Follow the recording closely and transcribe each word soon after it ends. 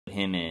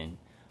him in.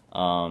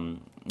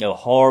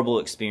 Horrible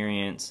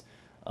experience.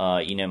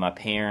 My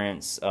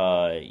parents,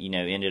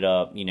 ended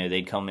up,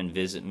 they'd come and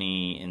visit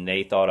me, and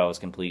they thought I was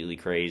completely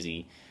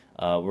crazy.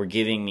 Were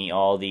giving me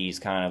all these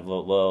kind of,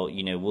 well,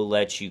 we'll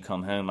let you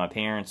come home. My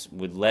parents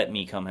would let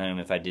me come home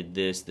if I did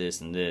this, this,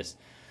 and this.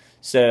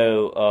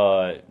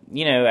 So,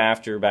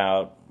 after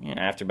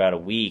about a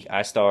week,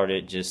 I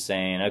started just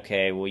saying,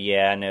 okay, well,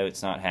 yeah, I know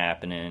it's not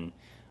happening.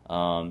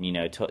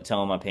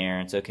 Telling my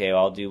parents, okay,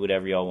 well, I'll do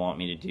whatever y'all want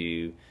me to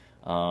do.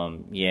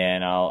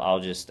 And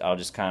I'll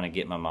just kind of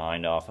get my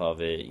mind off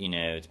of it.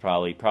 It's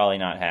probably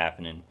not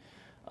happening.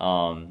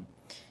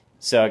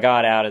 So I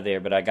got out of there,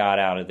 but I got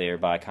out of there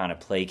by kind of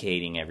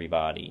placating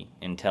everybody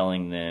and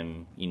telling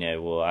them,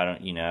 well,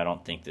 I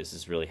don't think this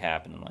is really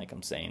happening like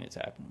I'm saying it's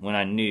happening. When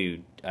I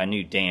knew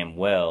damn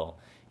well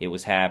it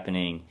was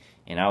happening,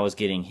 and I was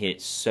getting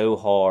hit so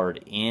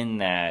hard in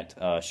that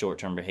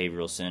short-term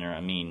behavioral center.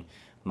 I mean,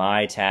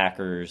 my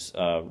attackers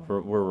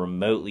were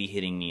remotely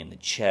hitting me in the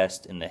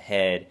chest, in the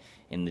head,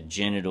 in the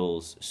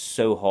genitals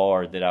so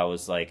hard that I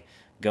was like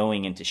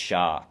going into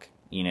shock.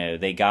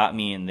 They got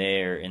me in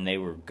there, and they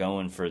were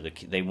going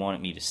they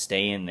wanted me to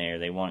stay in there.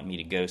 They wanted me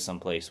to go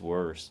someplace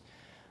worse.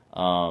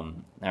 I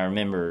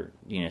remember,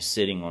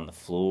 sitting on the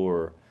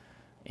floor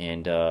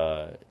and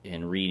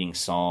reading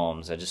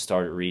Psalms. I just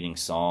started reading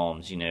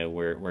Psalms,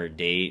 where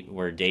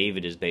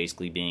David is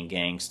basically being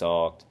gang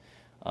stalked,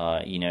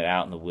 out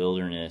in the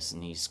wilderness,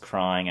 and he's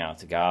crying out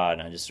to God.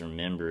 And I just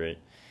remember it.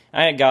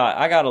 I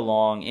got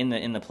along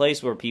in the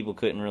place where people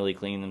couldn't really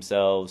clean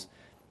themselves,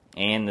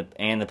 and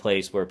the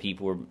place where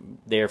people were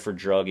there for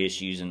drug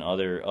issues and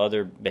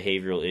other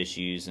behavioral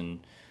issues, and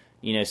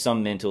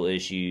some mental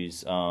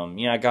issues.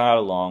 I got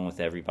along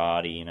with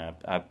everybody, and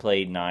I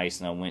played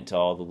nice, and I went to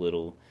all the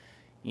little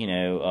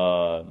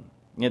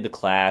the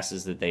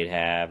classes that they'd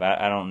have.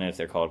 I don't know if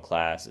they're called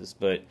classes,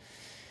 but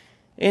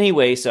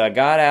anyway, so I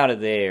got out of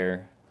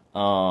there.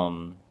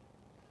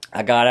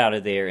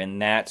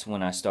 And that's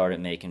when I started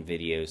making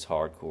videos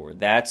hardcore.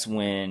 That's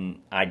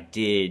when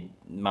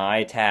my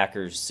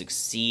attackers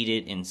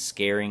succeeded in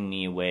scaring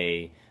me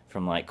away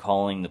from like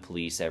calling the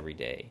police every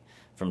day,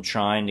 from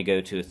trying to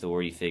go to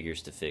authority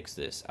figures to fix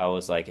this. I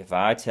was like, if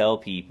I tell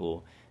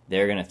people,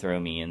 they're going to throw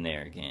me in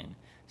there again.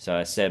 So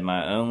I said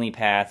my only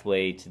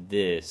pathway to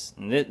this,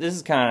 and this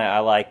is kind of, I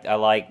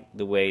like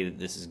the way that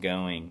this is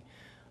going.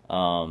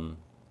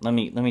 Let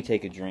me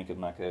take a drink of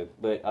my Coke.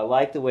 But I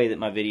like the way that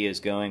my video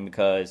is going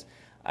because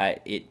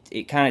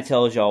it kind of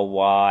tells y'all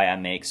why I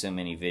make so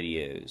many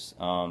videos.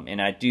 And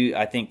I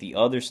think the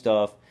other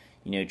stuff,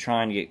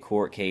 trying to get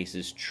court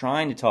cases,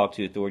 trying to talk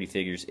to authority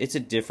figures, it's a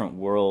different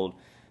world,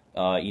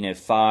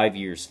 5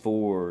 years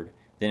forward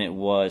than it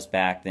was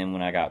back then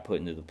when I got put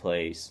into the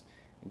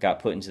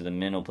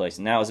mental place.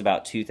 And that was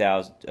about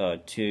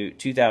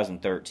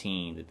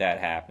 2013 that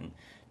happened.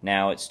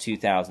 Now it's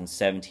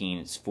 2017.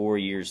 It's 4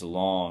 years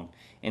along,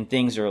 and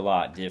things are a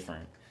lot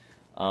different.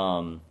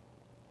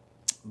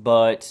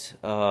 But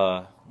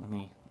let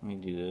me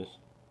do this.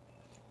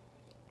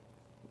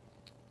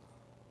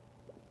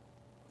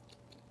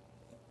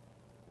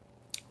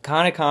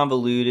 Kind of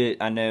convoluted,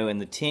 I know. In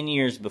the 10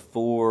 years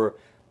before,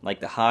 like,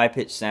 the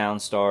high-pitched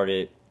sound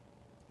started,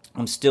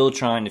 I'm still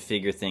trying to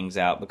figure things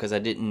out because I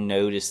didn't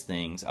notice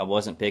things. I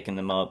wasn't picking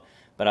them up,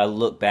 but I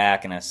look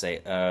back and I say,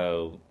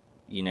 oh,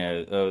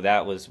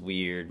 that was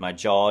weird. My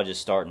jaw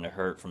just starting to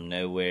hurt from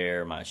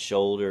nowhere. My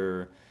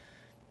shoulder,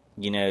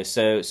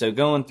 so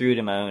going through it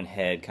in my own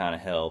head kind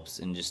of helps,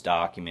 and just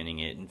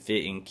documenting it and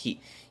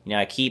keep,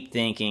 I keep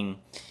thinking,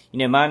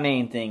 my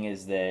main thing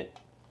is that,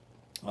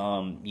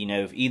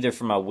 either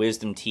for my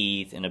wisdom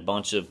teeth and a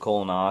bunch of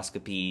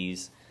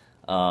colonoscopies,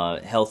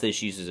 health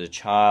issues as a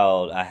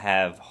child, I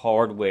have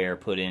hardware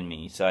put in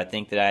me. So I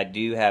think that I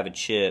do have a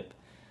chip,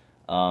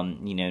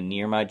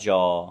 near my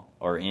jaw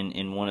or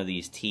in one of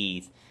these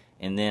teeth,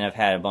 and then I've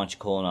had a bunch of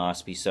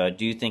colonoscopies. So I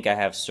do think I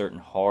have certain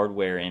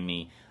hardware in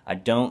me. I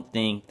don't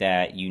think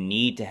that you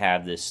need to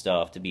have this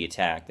stuff to be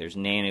attacked. There's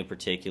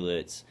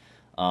nanoparticulates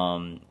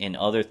and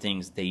other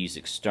things that they use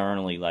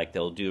externally, like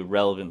they'll do a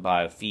relevant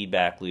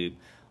biofeedback loop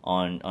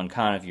on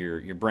kind of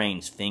your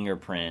brain's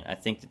fingerprint. I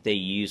think that they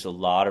use a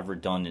lot of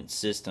redundant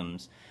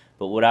systems.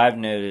 But what I've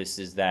noticed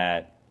is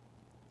that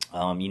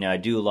I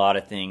do a lot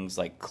of things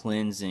like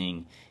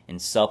cleansing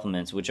and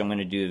supplements, which I'm going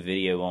to do a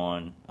video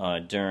on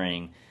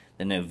during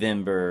the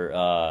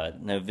November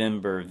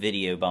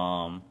Video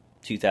Bomb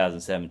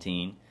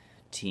 2017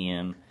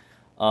 TM.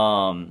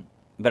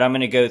 But I'm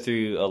going to go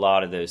through a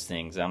lot of those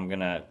things. I'm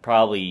going to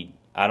probably,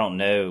 I don't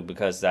know,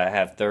 because I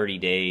have 30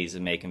 days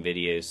of making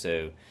videos,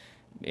 so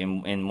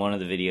in one of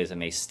the videos I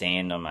may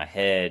stand on my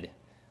head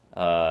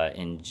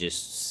and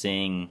just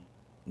sing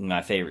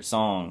my favorite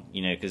song,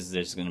 because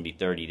there's going to be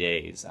 30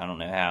 days. I don't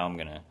know how I'm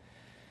gonna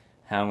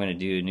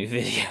do a new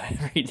video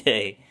every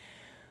day.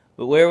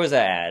 But where was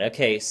I at?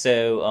 Okay,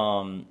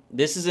 so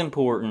this is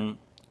important.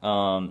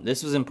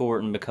 This was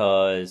important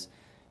because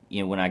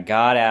when I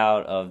got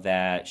out of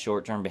that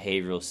short-term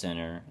behavioral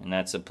center, and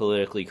that's a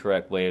politically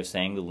correct way of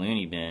saying the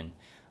loony bin,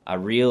 I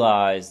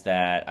realized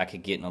that I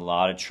could get in a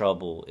lot of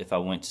trouble if I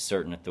went to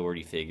certain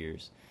authority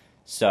figures.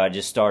 So I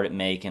just started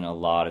making a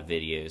lot of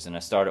videos, and I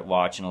started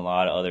watching a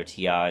lot of other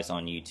TIs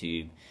on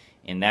YouTube.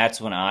 And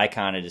that's when I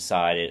kind of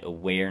decided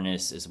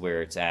awareness is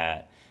where it's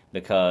at.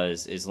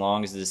 Because as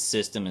long as this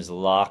system is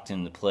locked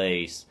into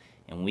place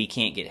and we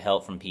can't get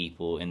help from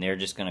people and they're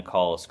just going to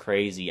call us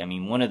crazy. I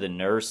mean, one of the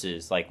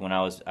nurses, like when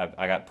I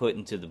got put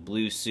into the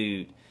blue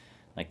suit,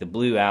 like the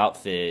blue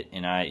outfit,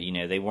 and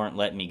they weren't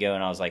letting me go,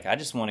 and I was like, I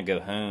just want to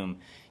go home.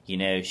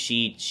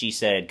 She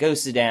said, go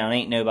sit down,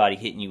 ain't nobody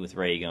hitting you with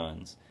ray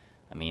guns.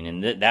 I mean,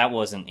 and that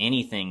wasn't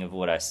anything of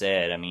what I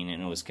said. I mean,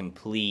 and it was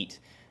complete.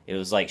 It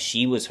was like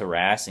she was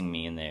harassing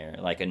me in there,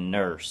 like a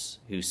nurse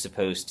who's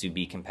supposed to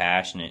be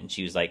compassionate, and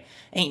she was like,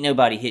 ain't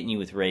nobody hitting you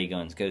with ray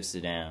guns, go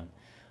sit down.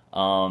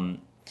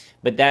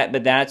 But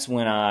that's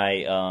when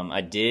I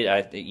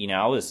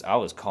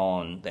was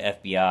calling the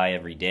FBI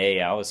every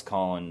day. I was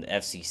calling the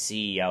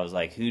FCC. I was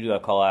like, who do I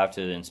call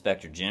after the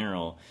Inspector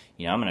General?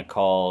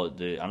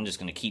 I'm just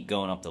gonna keep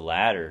going up the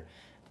ladder.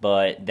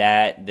 But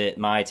that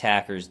my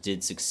attackers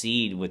did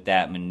succeed with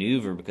that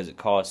maneuver because it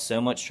caused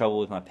so much trouble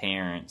with my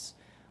parents.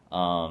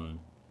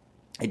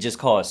 It just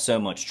caused so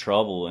much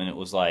trouble, and it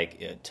was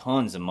like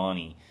tons of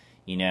money.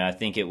 I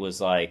think it was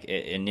like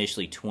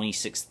initially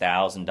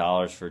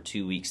 $26,000 for a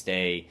 2-week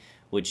stay,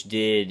 which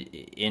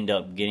did end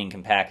up getting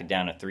compacted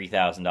down to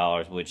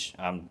 $3,000, which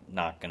I'm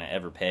not going to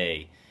ever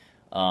pay.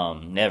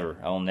 Never.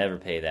 I will never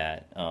pay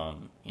that.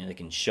 They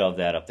can shove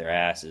that up their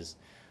asses.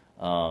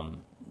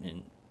 And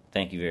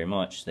thank you very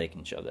much. They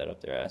can shove that up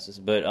their asses.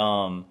 But,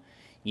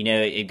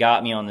 it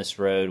got me on this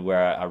road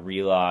where I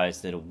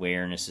realized that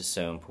awareness is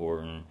so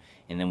important.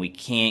 And then we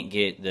can't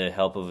get the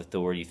help of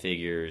authority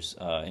figures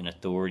and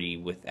authority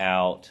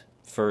without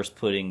first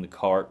putting the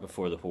cart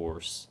before the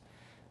horse.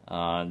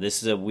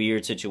 This is a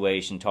weird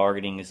situation.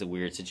 Targeting is a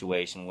weird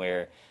situation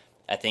where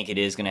I think it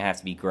is going to have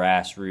to be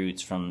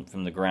grassroots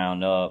from the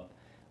ground up,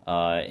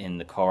 and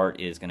the cart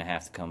is going to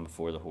have to come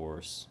before the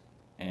horse.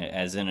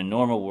 As in a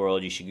normal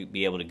world, you should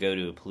be able to go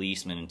to a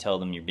policeman and tell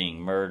them you're being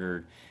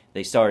murdered.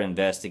 They start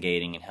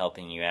investigating and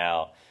helping you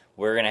out.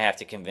 We're going to have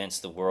to convince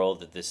the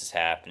world that this is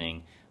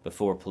happening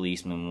before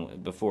police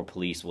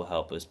will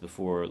help us,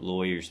 before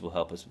lawyers will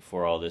help us,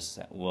 before all this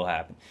will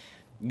happen.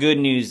 Good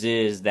news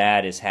is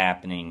that is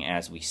happening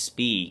as we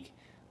speak.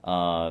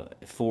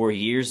 4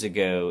 years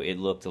ago, it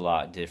looked a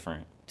lot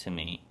different to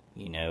me.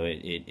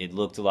 It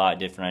looked a lot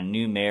different. I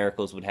knew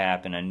miracles would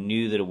happen. I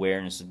knew that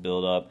awareness would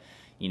build up.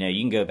 You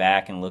can go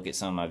back and look at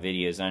some of my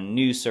videos. I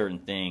knew certain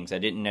things. I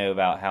didn't know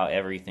about how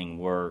everything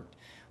worked,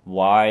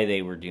 why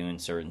they were doing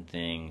certain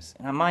things.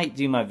 And I might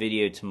do my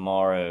video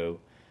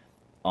tomorrow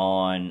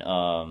on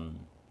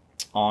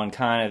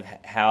kind of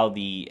how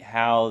the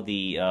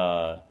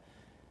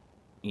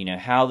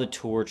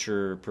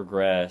torture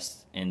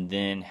progressed, and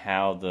then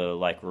how the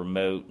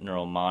remote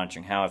neural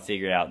monitoring, how I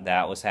figured out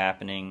that was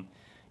happening,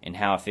 and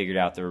how I figured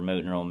out the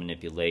remote neural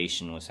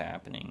manipulation was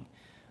happening.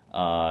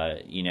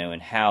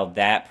 And how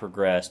that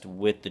progressed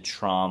with the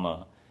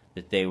trauma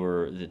that they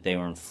were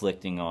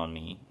inflicting on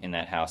me in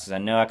that house. Because I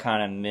know I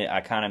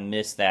kind of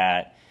missed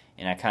that,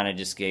 and I kind of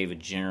just gave a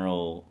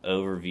general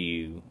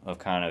overview of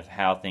kind of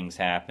how things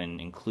happened,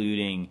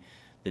 including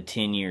the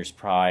 10 years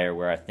prior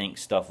where I think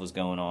stuff was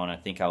going on. I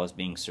think I was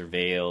being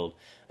surveilled.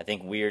 I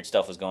think weird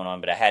stuff was going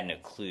on, but I had no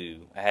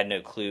clue.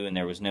 And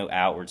there was no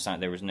outward sign.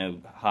 There was no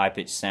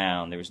high-pitched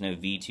sound. There was no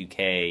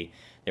V2K.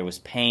 There was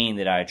pain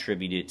that I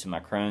attributed to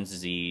my Crohn's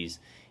disease,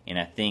 and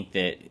I think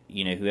that,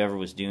 whoever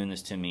was doing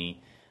this to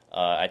me,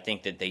 I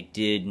think that they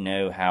did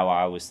know how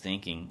I was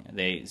thinking.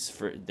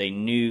 They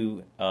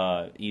knew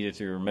either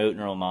through remote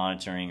neural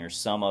monitoring or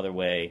some other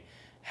way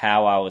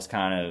how I was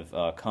kind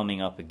of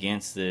coming up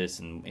against this,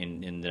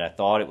 and that I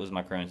thought it was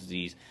my Crohn's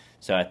disease.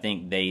 So I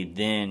think they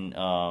then,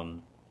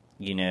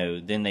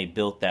 then they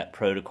built that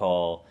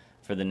protocol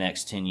for the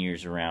next 10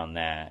 years around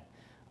that.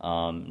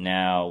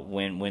 Now,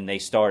 when they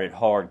started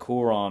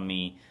hardcore on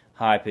me,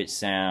 high-pitched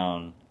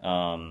sound,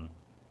 the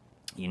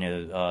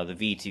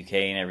V2K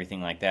and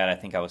everything like that, I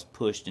think I was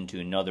pushed into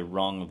another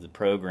rung of the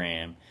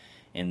program.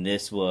 And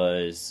this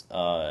was,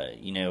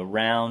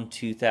 around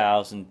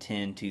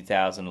 2010,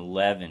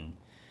 2011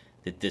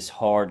 that this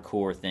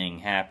hardcore thing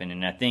happened.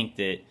 And I think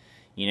that,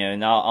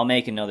 and I'll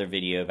make another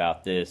video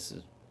about this.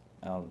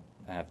 I'll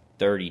have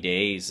 30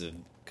 days of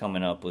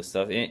coming up with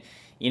stuff.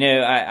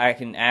 I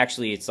can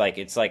actually, it's like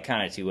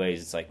kind of two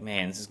ways. It's like,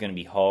 man, this is going to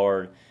be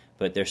hard,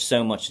 but there's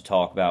so much to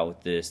talk about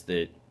with this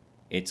that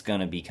it's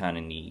going to be kind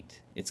of neat.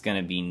 It's going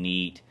to be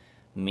neat,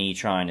 me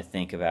trying to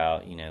think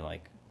about, and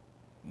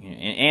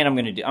I'm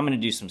going to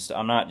do some stuff.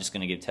 I'm not just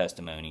going to give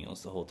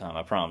testimonials the whole time.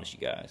 I promise you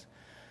guys.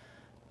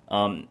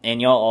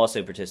 And y'all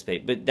also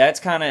participate, but that's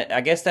kind of,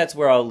 I guess that's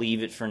where I'll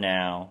leave it for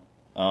now.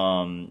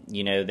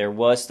 There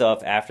was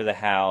stuff after the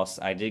house.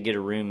 I did get a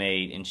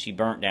roommate, and she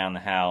burnt down the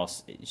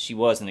house. She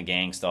wasn't a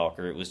gang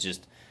stalker. It was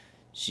just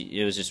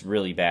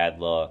really bad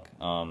luck.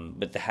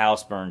 But the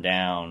house burned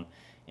down,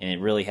 and it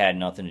really had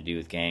nothing to do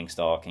with gang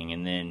stalking.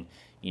 And then,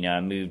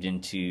 I moved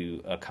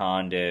into a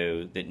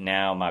condo that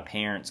now my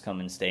parents come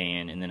and stay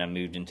in, and then I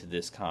moved into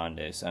this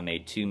condo. So I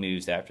made 2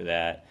 moves after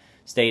that.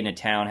 Stayed in a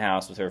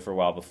townhouse with her for a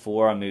while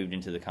before I moved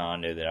into the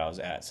condo that I was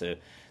at. So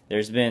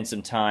there's been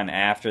some time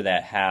after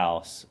that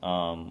house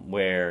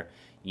where,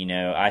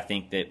 I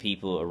think that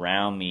people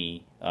around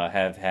me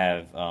have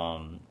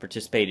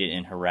participated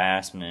in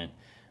harassment,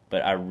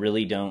 but I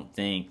really don't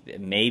think that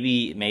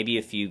maybe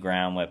a few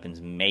ground weapons,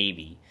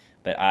 maybe.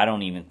 But I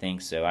don't even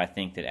think so. I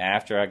think that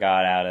after I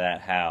got out of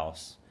that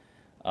house,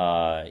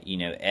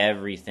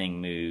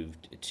 everything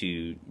moved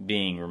to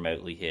being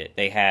remotely hit.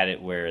 They had it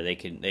where they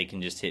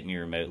can just hit me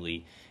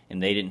remotely,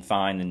 and they didn't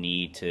find the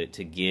need to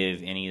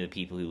give any of the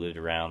people who lived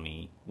around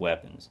me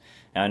weapons.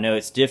 Now I know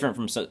it's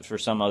different for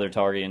some other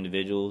target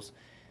individuals,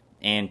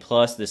 and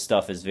plus this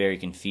stuff is very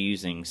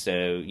confusing.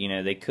 So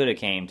they could have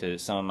came to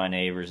some of my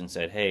neighbors and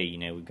said, "Hey,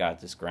 we've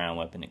got this ground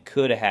weapon." It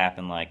could have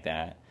happened like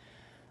that.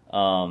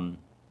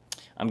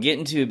 I'm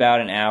getting to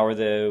about an hour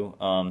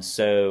though,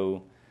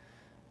 so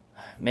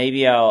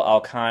maybe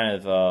I'll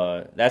kind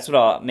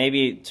of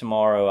maybe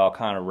tomorrow I'll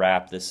kind of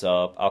wrap this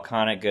up. I'll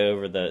kind of go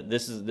over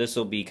this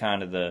will be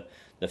kind of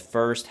the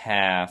first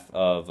half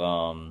of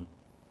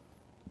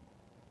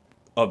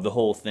the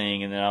whole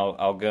thing, and then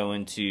I'll go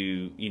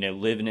into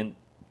living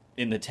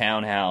in the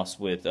townhouse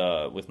with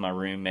my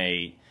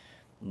roommate,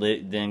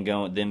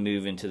 then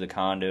move into the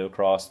condo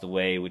across the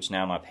way, which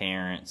now my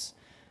parents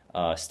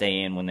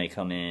stay in when they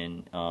come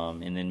in,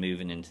 and then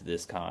moving into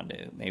this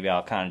condo. Maybe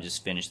I'll kind of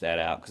just finish that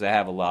out because I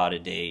have a lot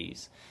of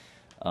days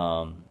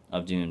of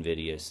doing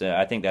videos. So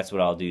I think that's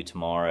what I'll do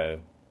tomorrow.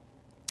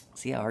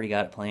 See, I already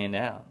got it planned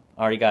out.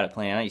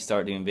 You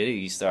start doing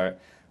videos,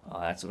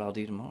 that's what I'll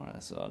do tomorrow.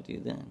 That's what I'll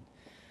do then.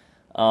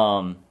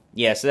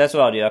 Yeah, so that's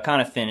what I'll do. I'll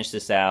kind of finish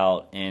this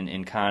out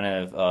and kind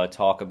of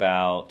talk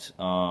about,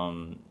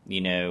 how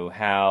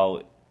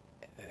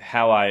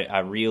I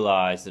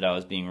realized that I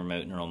was being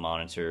remote neural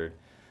monitored.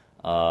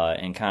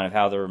 And kind of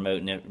how the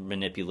remote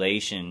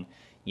manipulation,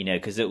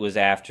 because it was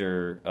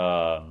after,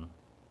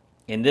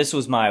 and this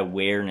was my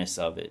awareness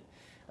of it.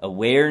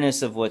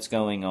 Awareness of what's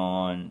going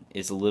on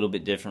is a little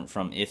bit different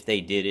from if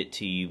they did it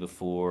to you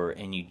before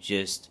and you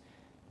just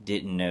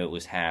didn't know it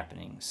was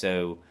happening.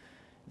 So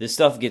this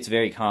stuff gets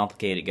very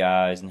complicated,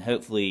 guys, and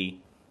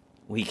hopefully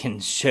we can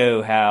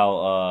show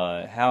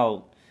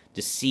how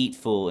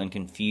deceitful and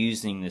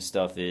confusing this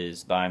stuff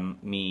is by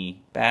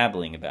me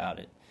babbling about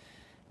it,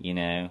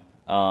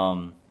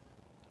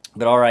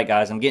 But alright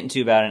guys, I'm getting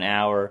to about an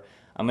hour.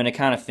 I'm going to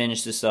kind of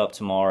finish this up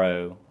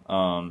tomorrow,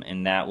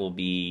 and that will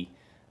be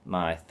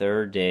my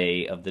 3rd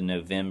day of the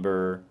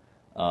November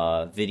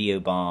Video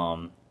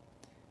Bomb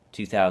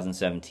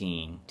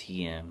 2017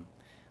 TM.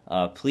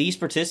 Please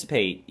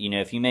participate.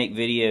 If you make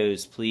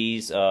videos,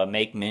 please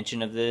make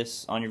mention of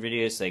this on your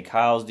videos. Say,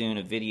 Kyle's doing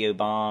a video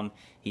bomb.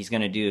 He's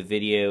going to do a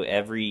video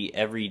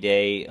every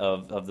day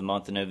of the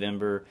month of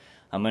November.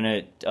 I'm going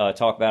to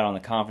talk about it on the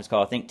conference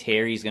call. I think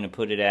Terry's going to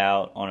put it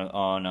out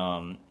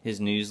on his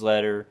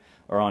newsletter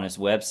or on his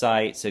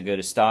website. So go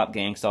to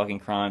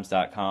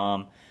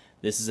stopgangstalkingcrimes.com.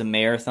 This is a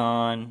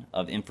marathon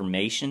of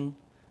information,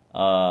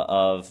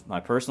 of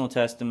my personal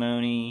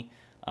testimony.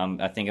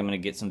 I think I'm going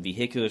to get some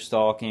vehicular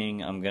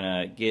stalking. I'm going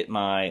to get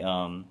my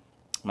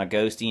my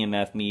ghost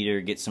EMF meter,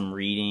 get some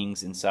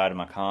readings inside of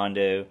my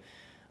condo.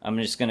 I'm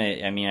just going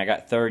to, I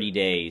got 30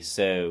 days,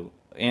 so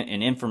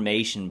an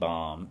information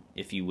bomb,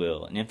 if you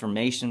will. An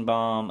information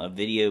bomb, a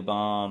video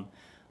bomb,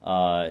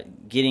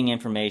 getting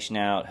information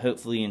out,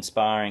 hopefully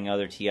inspiring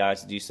other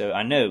TIs to do so.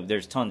 I know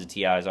there's tons of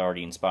TIs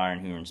already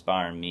inspiring who are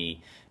inspiring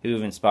me, who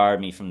have inspired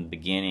me from the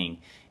beginning.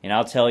 And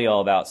I'll tell you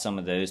all about some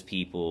of those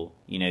people,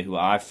 who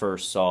I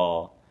first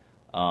saw,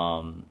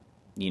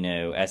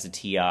 as a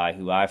TI,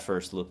 who I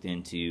first looked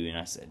into, and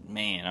I said,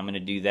 man, I'm going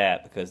to do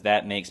that because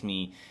that makes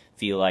me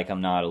feel like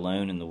I'm not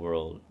alone in the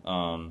world.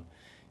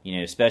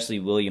 Especially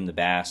William the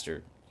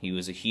Bastard. He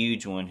was a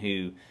huge one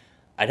who,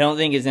 I don't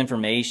think his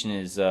information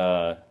is,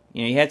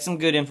 he had some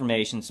good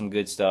information, some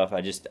good stuff.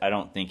 I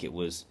don't think it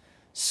was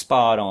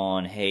spot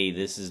on, hey,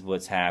 this is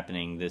what's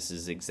happening, this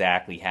is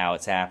exactly how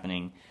it's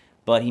happening.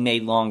 But he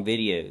made long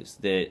videos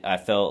that I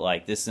felt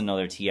like this is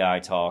another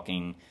TI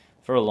talking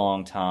for a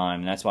long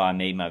time, and that's why I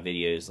made my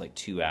videos like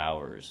 2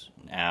 hours,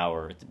 an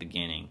hour at the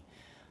beginning.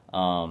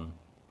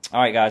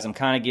 Alright guys, I'm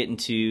kind of getting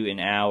to an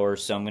hour,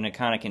 so I'm going to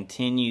kind of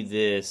continue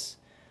this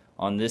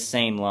on this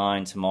same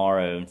line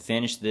tomorrow and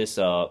finish this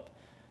up,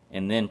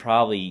 and then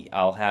probably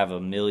I'll have a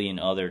million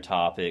other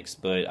topics,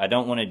 but I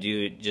don't want to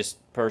do it just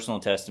personal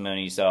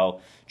testimony, so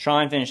I'll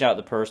try and finish out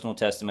the personal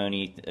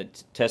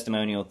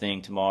testimonial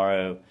thing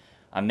tomorrow.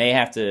 I may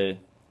have to,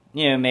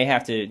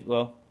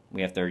 well,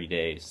 we have 30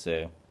 days,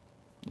 so,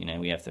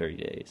 we have 30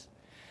 days.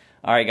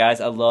 Alright guys,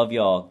 I love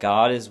y'all.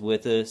 God is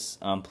with us.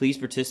 Please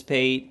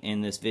participate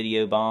in this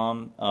video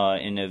bomb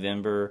in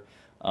November.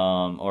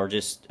 Or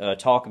just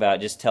talk about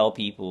it. Just tell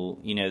people,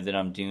 that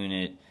I'm doing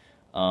it,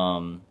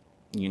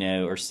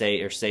 or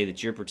say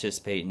that you're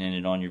participating in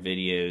it on your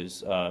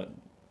videos,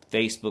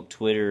 Facebook,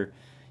 Twitter,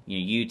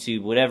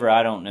 YouTube, whatever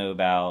I don't know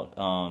about,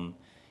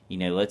 You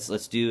know,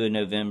 let's do a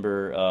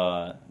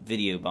November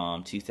video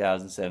bomb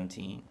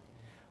 2017.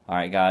 All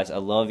right, guys, I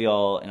love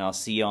y'all, and I'll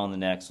see y'all on the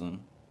next one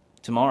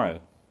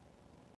tomorrow.